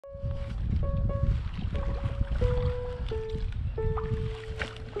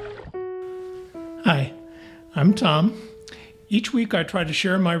I'm Tom. Each week I try to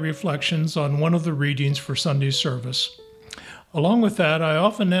share my reflections on one of the readings for Sunday's service. Along with that, I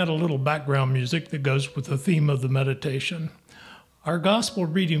often add a little background music that goes with the theme of the meditation. Our gospel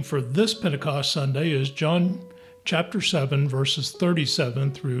reading for this Pentecost Sunday is John chapter 7, verses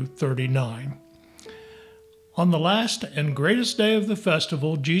 37 through 39. On the last and greatest day of the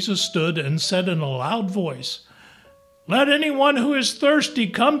festival, Jesus stood and said in a loud voice, "Let anyone who is thirsty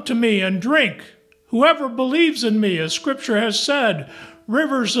come to me and drink. Whoever believes in me, as Scripture has said,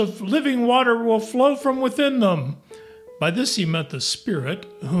 rivers of living water will flow from within them." By this he meant the Spirit,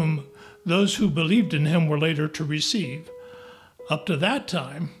 whom those who believed in him were later to receive. Up to that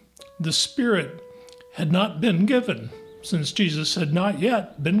time, the Spirit had not been given, since Jesus had not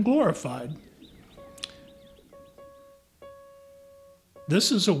yet been glorified.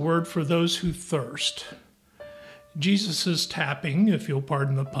 This is a word for those who thirst. Jesus is tapping, if you'll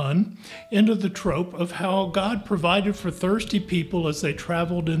pardon the pun, into the trope of how God provided for thirsty people as they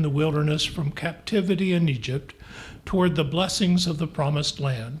traveled in the wilderness from captivity in Egypt toward the blessings of the promised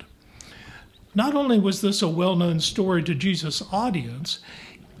land. Not only was this a well-known story to Jesus' audience,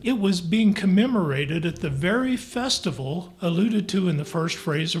 it was being commemorated at the very festival alluded to in the first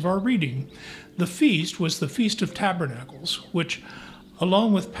phrase of our reading. The feast was the Feast of Tabernacles, which,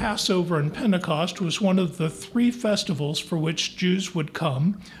 along with Passover and Pentecost, was one of the three festivals for which Jews would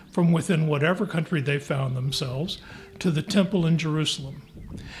come from within whatever country they found themselves to the temple in Jerusalem.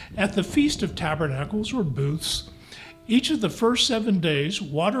 At the Feast of Tabernacles, or booths, each of the first 7 days,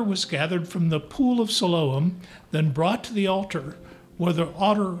 water was gathered from the pool of Siloam, then brought to the altar, where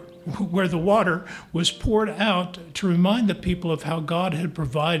the water was poured out to remind the people of how God had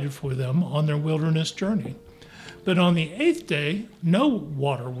provided for them on their wilderness journey. But on the 8th day, no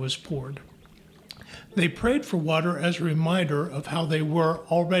water was poured. They prayed for water as a reminder of how they were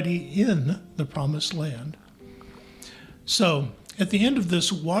already in the promised land. So, at the end of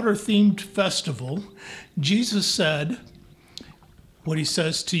this water-themed festival, Jesus said what he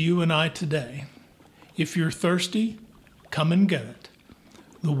says to you and I today. If you're thirsty, come and get it.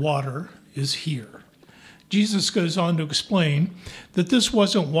 The water is here. Jesus goes on to explain that this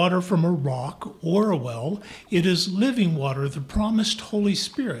wasn't water from a rock or a well. It is living water, the promised Holy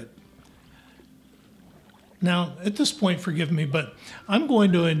Spirit. Now, at this point, forgive me, but I'm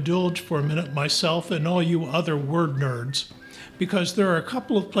going to indulge for a minute myself and all you other word nerds, because there are a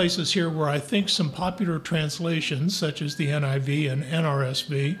couple of places here where I think some popular translations, such as the NIV and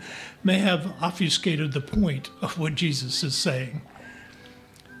NRSV, may have obfuscated the point of what Jesus is saying.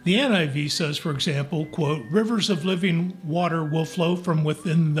 The NIV says, for example, quote, "Rivers of living water will flow from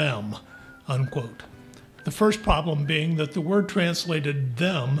within them," unquote. The first problem being that the word translated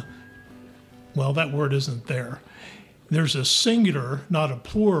them, well, that word isn't there. There's a singular, not a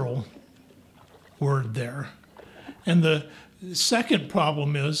plural, word there. And the second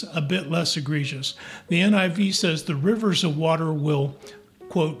problem is a bit less egregious. The NIV says the rivers of water will,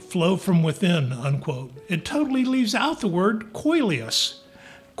 quote, "flow from within," unquote. It totally leaves out the word koilios.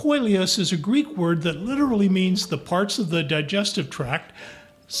 Koilios is a Greek word that literally means the parts of the digestive tract,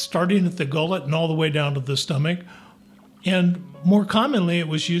 starting at the gullet and all the way down to the stomach, and more commonly it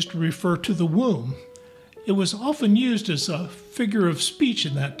was used to refer to the womb. It was often used as a figure of speech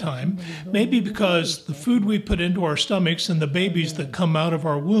in that time, maybe because the food we put into our stomachs and the babies that come out of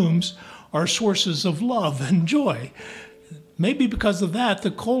our wombs are sources of love and joy. Maybe because of that,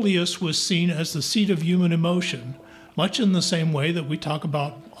 the koilios was seen as the seat of human emotion, much in the same way that we talk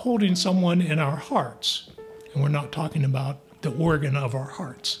about holding someone in our hearts. And we're not talking about the organ of our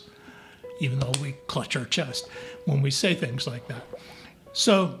hearts, even though we clutch our chest when we say things like that.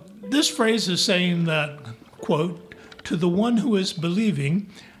 So this phrase is saying that, quote, "to the one who is believing,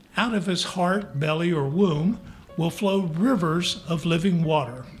 out of his heart, belly, or womb will flow rivers of living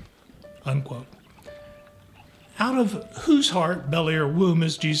water," unquote. Out of whose heart, belly, or womb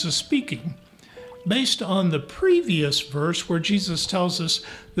is Jesus speaking? Based on the previous verse where Jesus tells us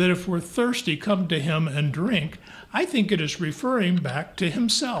that if we're thirsty, come to him and drink, I think it is referring back to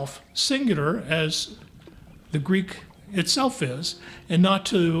himself, singular as the Greek itself is, and not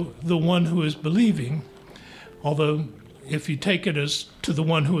to the one who is believing. Although if you take it as to the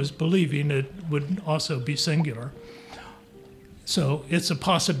one who is believing, it would also be singular. So it's a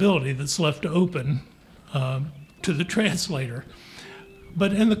possibility that's left open to the translator.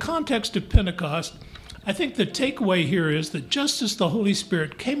 But in the context of Pentecost, I think the takeaway here is that just as the Holy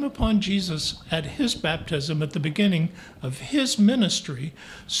Spirit came upon Jesus at his baptism at the beginning of his ministry,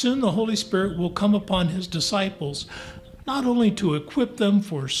 soon the Holy Spirit will come upon his disciples, not only to equip them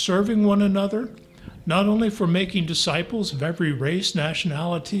for serving one another, not only for making disciples of every race,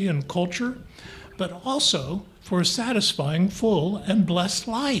 nationality, and culture, but also for a satisfying, full, and blessed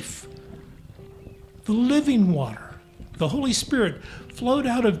life. The living water, the Holy Spirit, flowed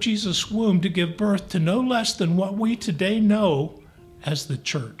out of Jesus' womb to give birth to no less than what we today know as the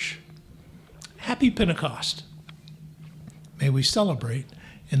church. Happy Pentecost. May we celebrate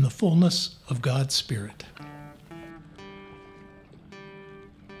in the fullness of God's Spirit.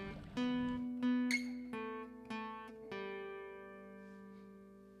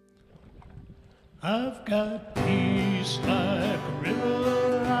 I've got peace like a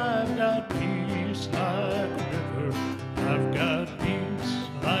river, I've got peace like a river, I've got peace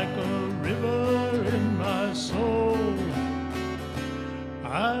like a river in my soul.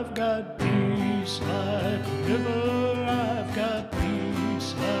 I've got peace like a river.